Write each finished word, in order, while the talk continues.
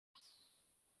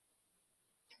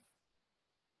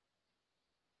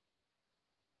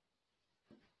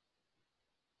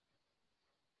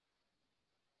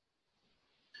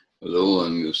Hello,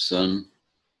 I'm your son.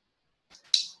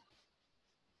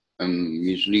 I'm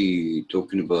usually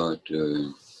talking about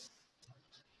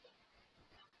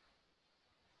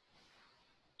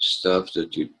stuff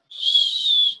that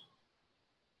it's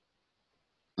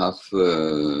half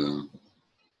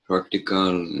practical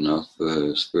and half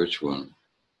spiritual.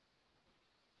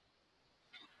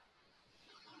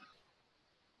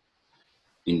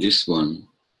 In this one,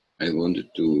 I wanted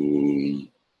to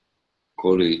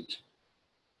call it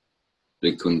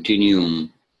the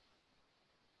continuum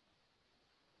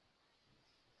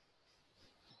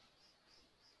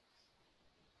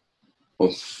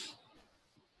of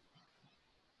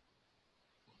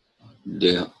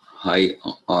the high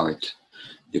art,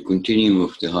 the continuum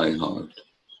of the high art.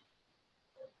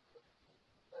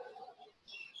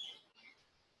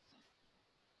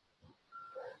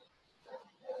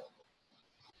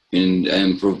 And I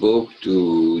am provoked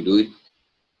to do it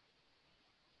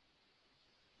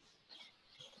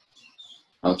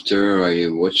after I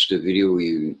watched the video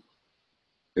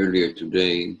earlier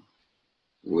today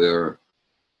where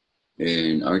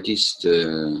an artist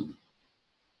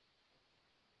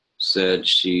said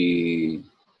she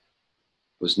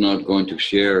was not going to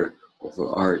share of her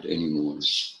art anymore.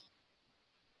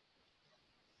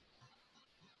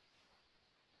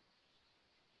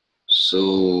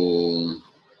 So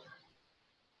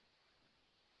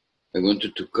I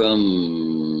wanted to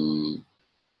come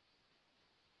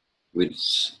with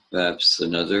perhaps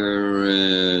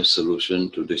another solution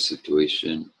to this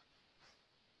situation.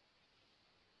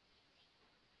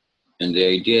 And the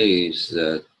idea is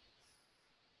that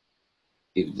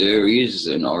if there is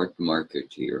an art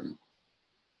market here,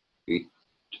 it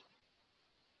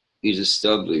is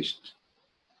established,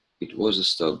 it was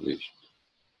established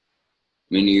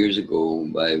many years ago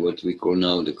by what we call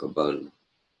now the Kabbalah.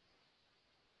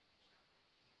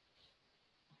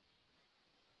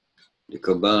 The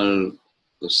Kabbalah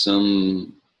was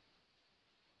some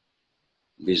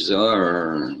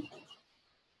bizarre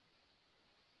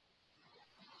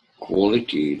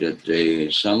quality that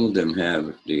some of them have,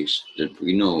 at least that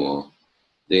we know of.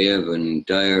 They have an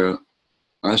entire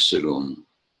asylum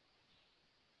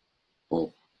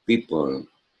of people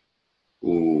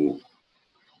who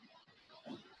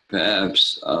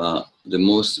perhaps are the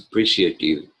most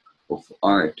appreciative of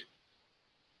art.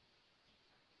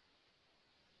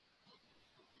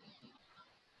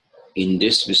 In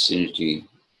this vicinity,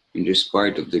 in this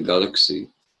part of the galaxy,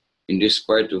 in this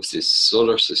part of this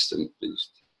solar system at least.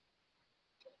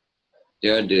 They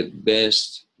are the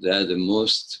best, they are the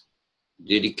most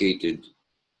dedicated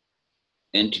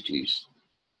entities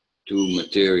to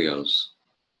materials.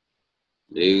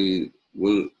 They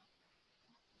will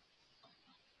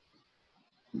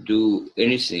do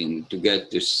anything to get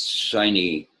this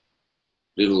shiny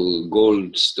little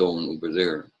gold stone over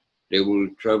there. They will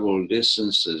travel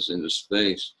distances in the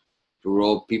space to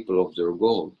rob people of their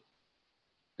gold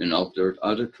and of their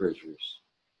other treasures.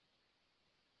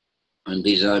 And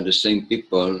these are the same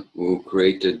people who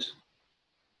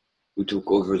took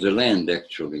over the land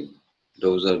actually.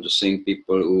 Those are the same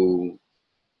people who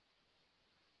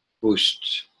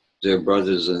pushed their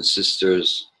brothers and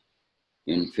sisters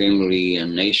and family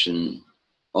and nation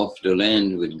off the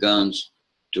land with guns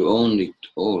to own it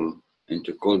all and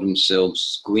to call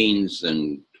themselves queens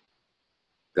and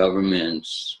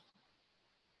governments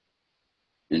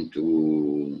and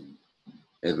to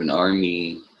have an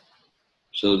army.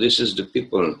 So this is the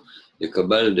people, the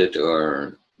Kabbalah, that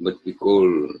are what we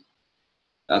call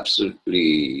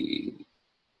absolutely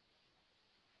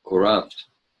corrupt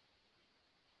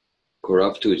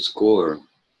to its core,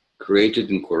 created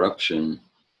in corruption.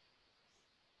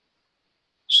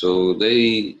 So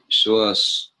they show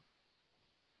us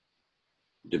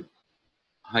the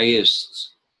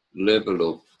highest level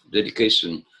of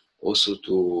dedication also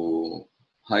to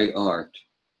high art.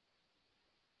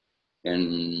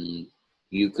 And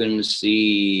you can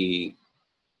see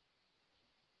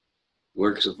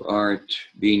works of art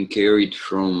being carried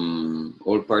from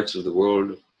all parts of the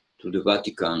world to the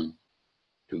Vatican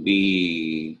to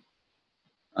be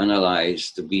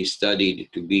analyzed, to be studied,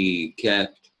 to be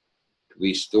kept, to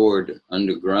be stored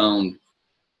underground.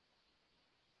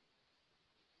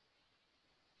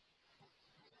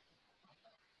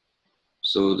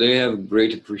 So they have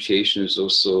great appreciations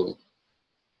also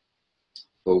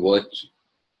for what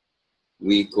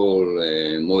we call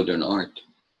modern art.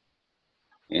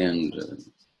 And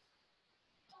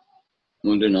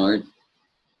modern art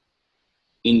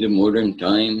in the modern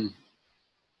time,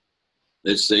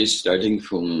 let's say starting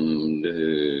from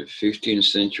the 15th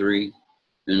century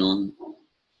and on,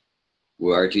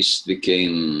 where artists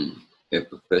became a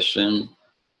profession,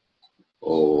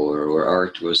 or where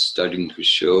art was starting to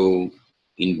show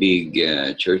in big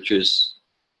churches.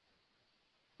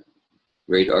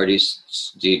 Great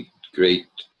artists did great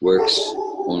works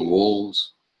on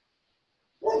walls.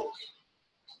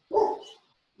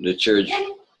 The church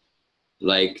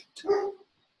liked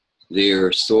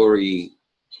their story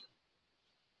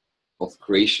of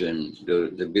creation,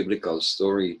 the biblical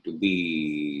story, to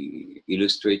be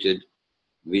illustrated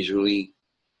visually,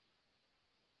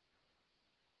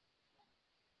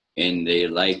 and they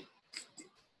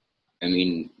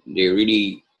they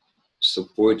really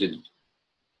supported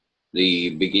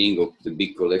the beginning of the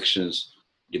big collections,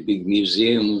 the big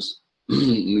museums.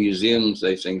 Museums,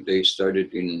 I think they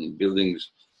started in buildings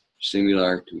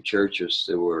similar to churches.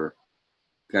 They were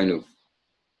kind of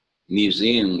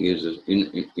museum is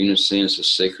in a sense a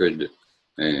sacred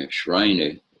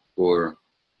shrine for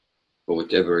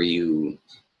whatever you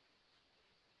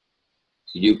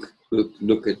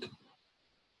look at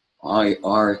high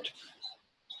art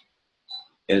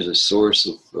as a source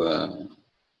of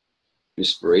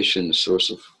inspiration, a source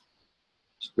of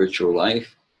spiritual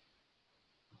life.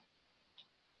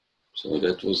 So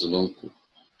that was a long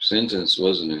sentence,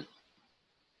 wasn't it?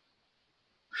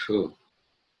 Sure.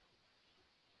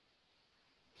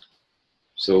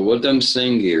 So what I'm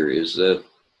saying here is that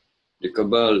the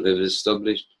Kabbalah has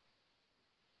established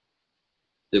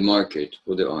the market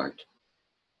for the art,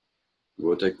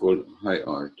 what I call high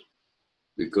art,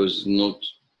 because not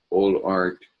all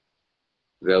art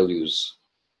values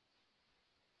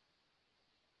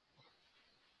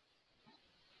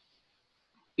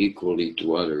equally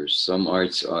to others. Some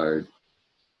arts are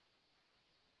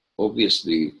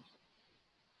obviously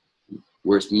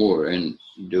worth more, and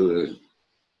the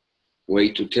way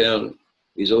to tell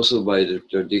is also by the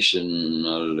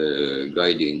traditional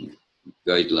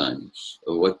guidelines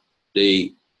of what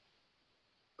they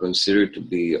consider to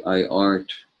be high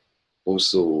art.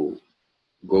 Also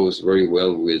goes very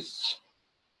well with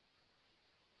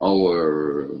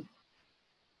our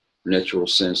natural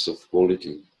sense of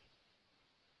quality.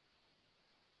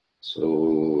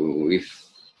 So if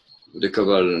the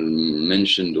Kabbalah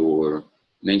mentioned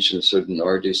certain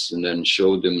artists and then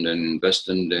showed them, then invest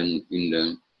in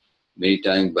them many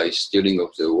times by stealing of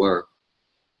their work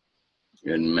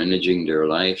and managing their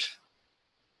life.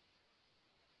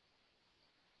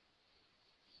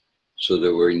 So they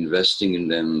were investing in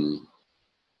them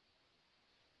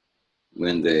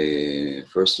when the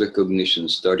first recognition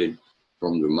started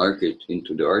from the market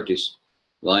into the artist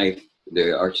life.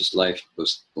 The artist's life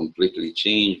was completely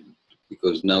changed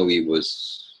because now he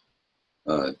was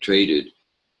traded.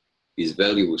 His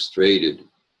value was traded.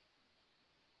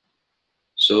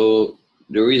 So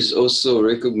there is also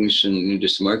recognition in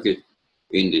this market,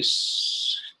 in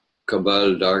this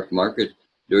Kabbalah dark market.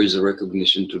 There is a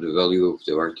recognition to the value of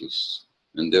the artist,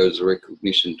 and there is a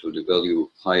recognition to the value of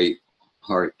high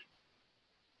art.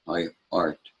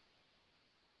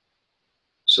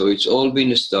 So it's all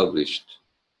been established.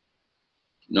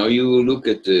 Now you look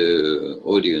at the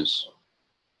audience.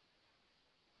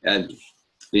 And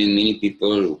been many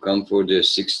people who come for the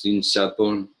 16th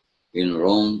Chapel in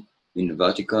Rome, in the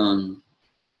Vatican,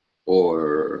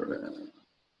 or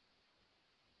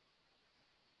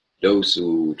those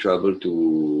who travel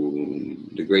to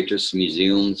the greatest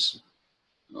museums,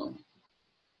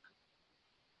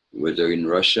 whether in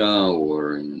Russia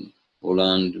or in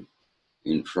Holland,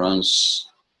 in France,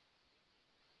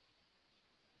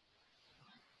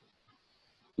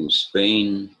 in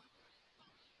Spain,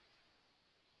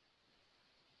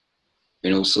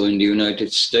 and also in the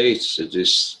United States.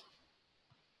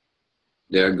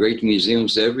 There are great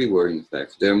museums everywhere, in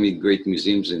fact. There are great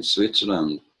museums in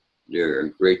Switzerland. There are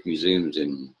great museums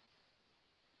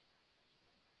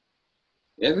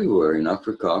everywhere in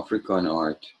African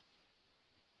art.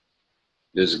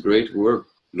 There's great work,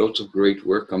 lots of great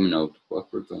work coming out of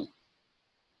Africa.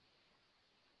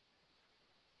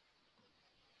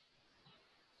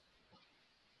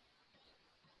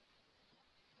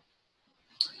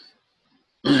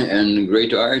 And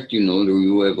great art,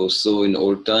 you have also in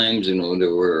old times, they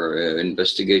were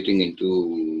investigating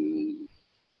into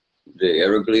the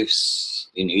hieroglyphs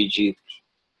in Egypt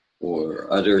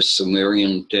or other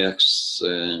Sumerian texts,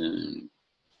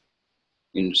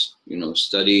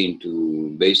 study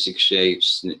into basic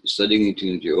shapes, studying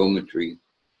into geometry,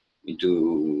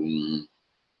 into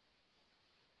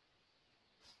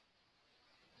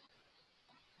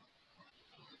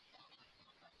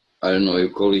I don't know how you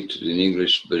call it in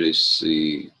English, but it's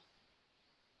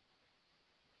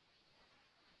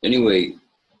anyway,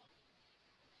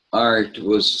 art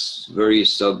was very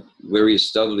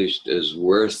established as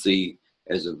worthy,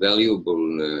 as a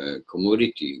valuable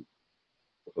commodity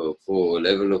for a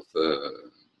level of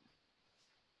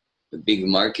a big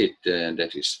market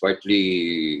that is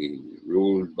partly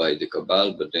ruled by the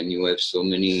cabal, but then you have so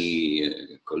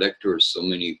many collectors, so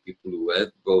many people who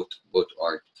have both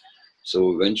art.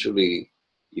 So eventually,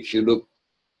 if you look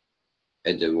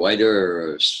at the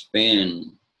wider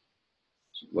span,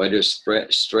 wider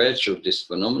stretch of this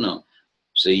phenomenon,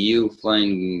 say you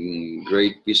find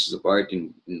great pieces of art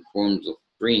in forms of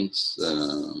prints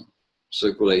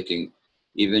circulating,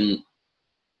 even,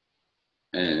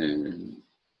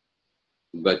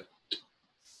 but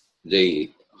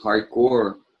the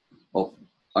hardcore of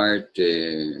art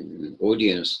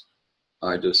audience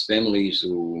are those families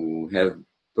who have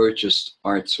purchased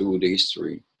art through the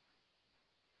history.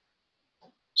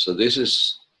 So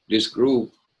this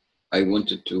group, I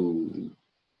wanted to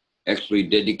actually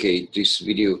dedicate this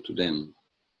video to them,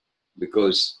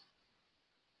 because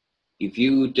if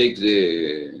you take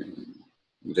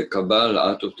the cabal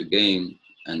out of the game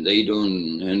and they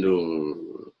don't handle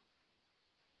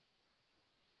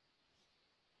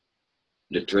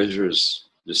the treasures,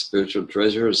 the spiritual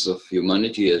treasures of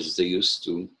humanity as they used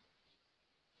to,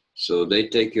 so they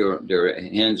take their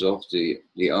hands off the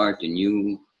art, and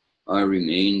you are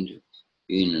remained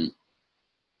in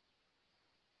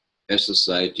a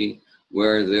society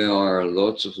where there are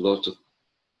lots of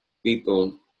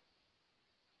people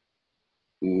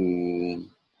who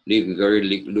live in very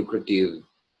lucrative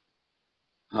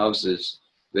houses,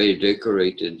 very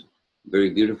decorated, very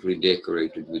beautifully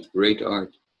decorated with great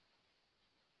art.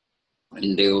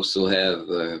 And they also have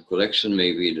a collection,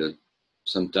 maybe, that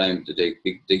sometimes they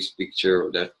take this picture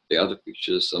or that the other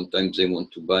pictures. Sometimes they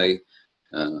want to buy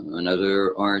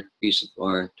another piece of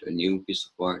art, a new piece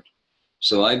of art.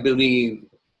 So I believe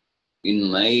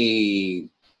I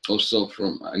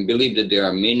believe that there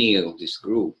are many of this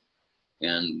group,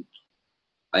 and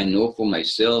I know for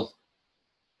myself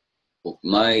of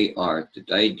my art that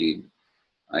I did,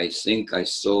 I think I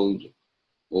sold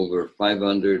over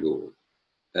 500 or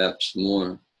perhaps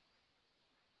more,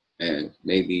 and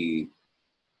maybe,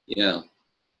 yeah,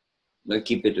 I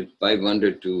keep it at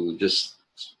 500 to just,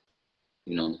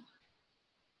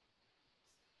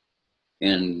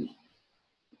 and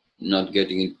not get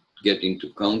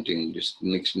into counting. Just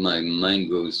makes my mind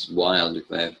goes wild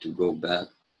if I have to go back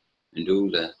and do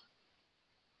that.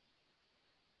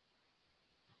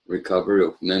 Recovery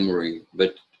of memory.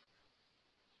 But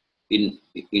in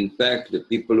fact, the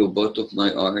people who bought of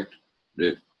my art,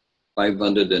 the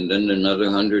 500 and then another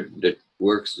 100 that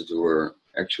works that were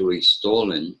actually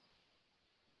stolen.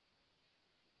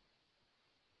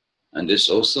 And this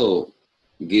also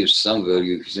gives some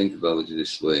value if you think about it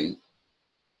this way.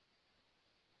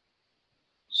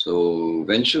 So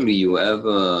eventually you have,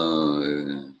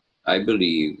 I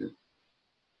believe,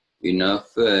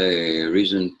 enough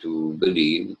reason to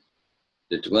believe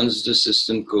that once the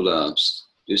system collapsed,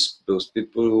 those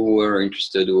people who were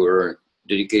interested, who were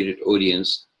dedicated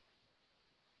audience,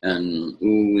 and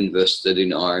who invested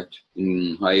in art,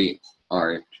 in high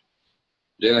art,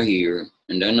 they are here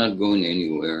and they're not going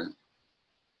anywhere.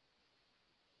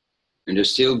 And they're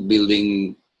still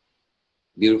building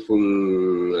beautiful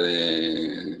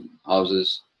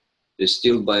houses. They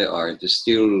still buy art. They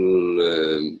still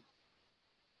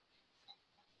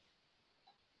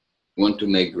want to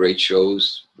make great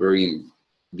shows, very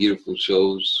beautiful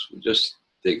shows. Just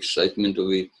the excitement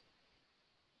of it,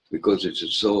 because it's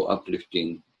so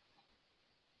uplifting.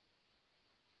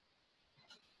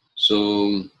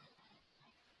 So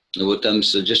what I'm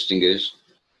suggesting is,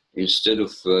 instead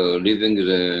of leaving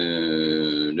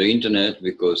the internet,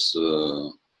 because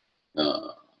the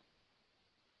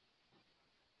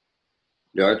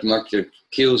art market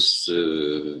kills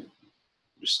the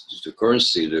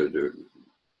currency, the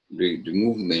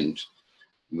movement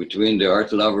between the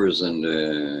art lovers and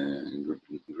the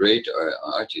great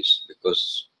artists,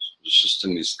 because the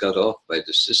system is cut off by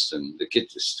the system. The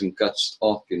kit system cuts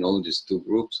off, these two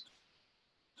groups,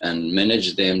 and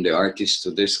manage them, the artists to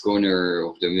this corner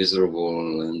of the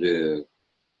miserable, and the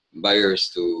buyers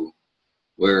to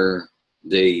where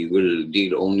they will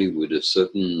deal only with a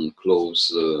certain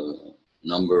close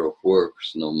number of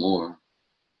works, no more.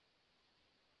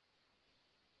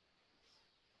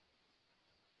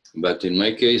 But in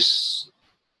my case,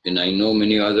 and I know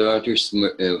many other artists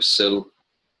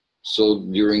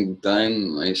sold during the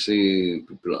time, I see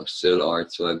people sell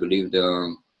art, so I believe there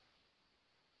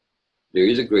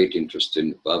is a great interest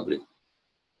in the public.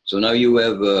 So now you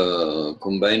have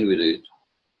combined with it,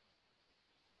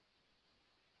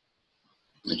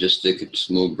 I just take a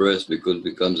small breath because it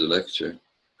becomes a lecture.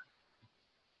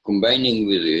 Combining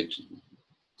with it,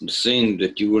 the thing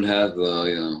that you will have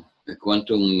a a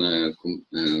quantum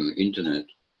internet.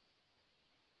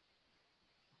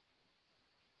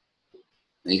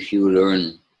 If you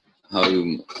learn how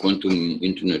quantum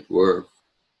internet works,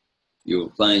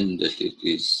 you'll find that it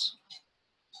is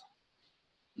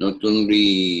not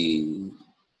only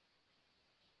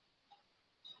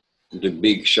the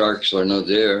big sharks are not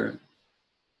there,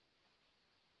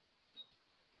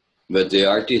 but the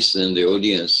artists and the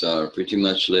audience are pretty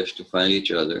much left to find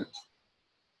each other.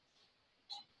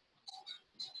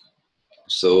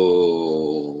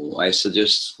 So I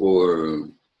suggest for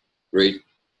great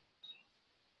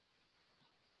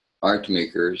art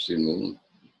makers,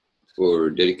 for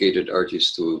dedicated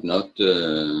artists to not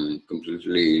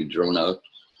completely drawn out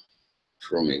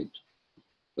from it,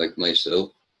 like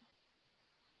myself,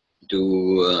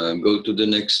 to go to the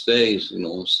next phase,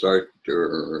 start their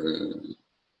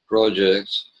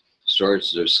projects, start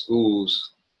their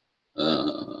schools,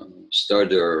 start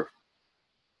their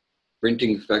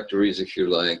printing factories, if you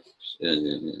like,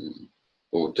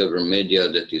 or whatever media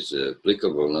that is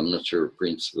applicable. I'm not sure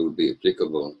prints will be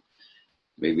applicable.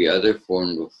 Maybe other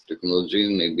forms of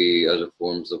technology, maybe other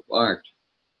forms of art.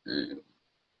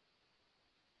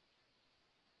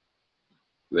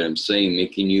 But I'm saying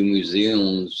making new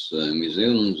museums,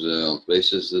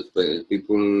 places that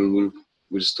people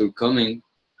will still coming.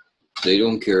 They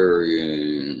don't care,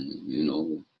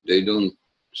 they don't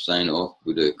sign off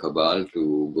with a cabal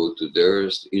to go to their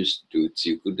institutes.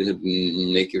 You could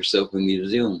make yourself a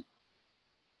museum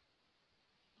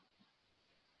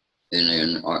in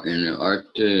an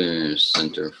art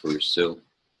center for yourself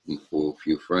and for a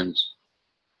few friends.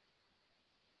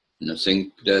 And I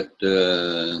think that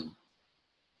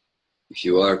if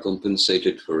you are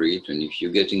compensated for it, and if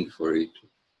you're getting for it,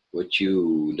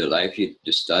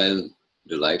 the style,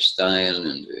 the lifestyle,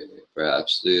 and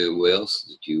perhaps the wealth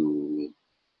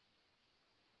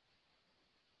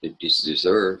that this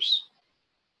deserves.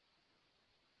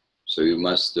 So you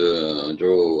must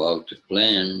draw out a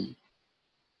plan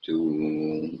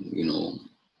to,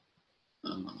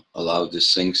 allow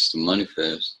these things to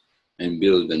manifest and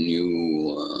build a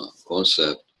new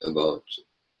concept about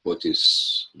what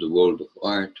is the world of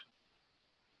art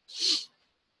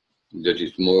that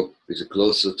is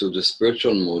closer to the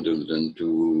spiritual model than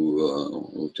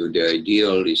to the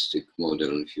idealistic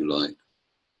model, if you like.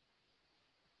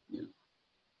 Yeah.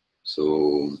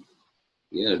 So,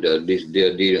 yeah,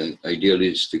 the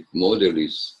idealistic model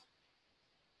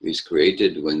is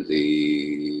created when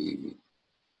the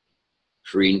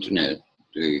free internet,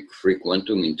 the free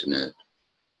quantum internet,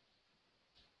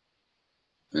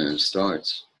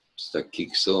 starts. That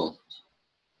kicks off.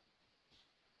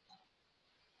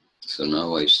 So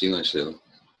now I see myself.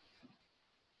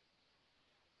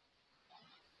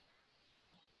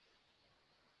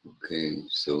 Okay,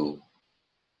 so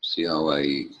see how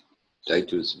I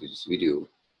title this video.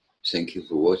 Thank you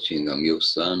for watching. I'm your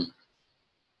son.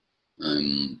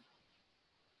 I'm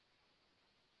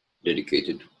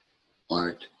dedicated to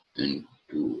art and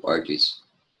to artists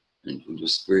and to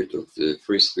the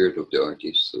free spirit of the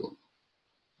artist. So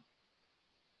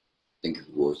thank you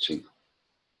for watching.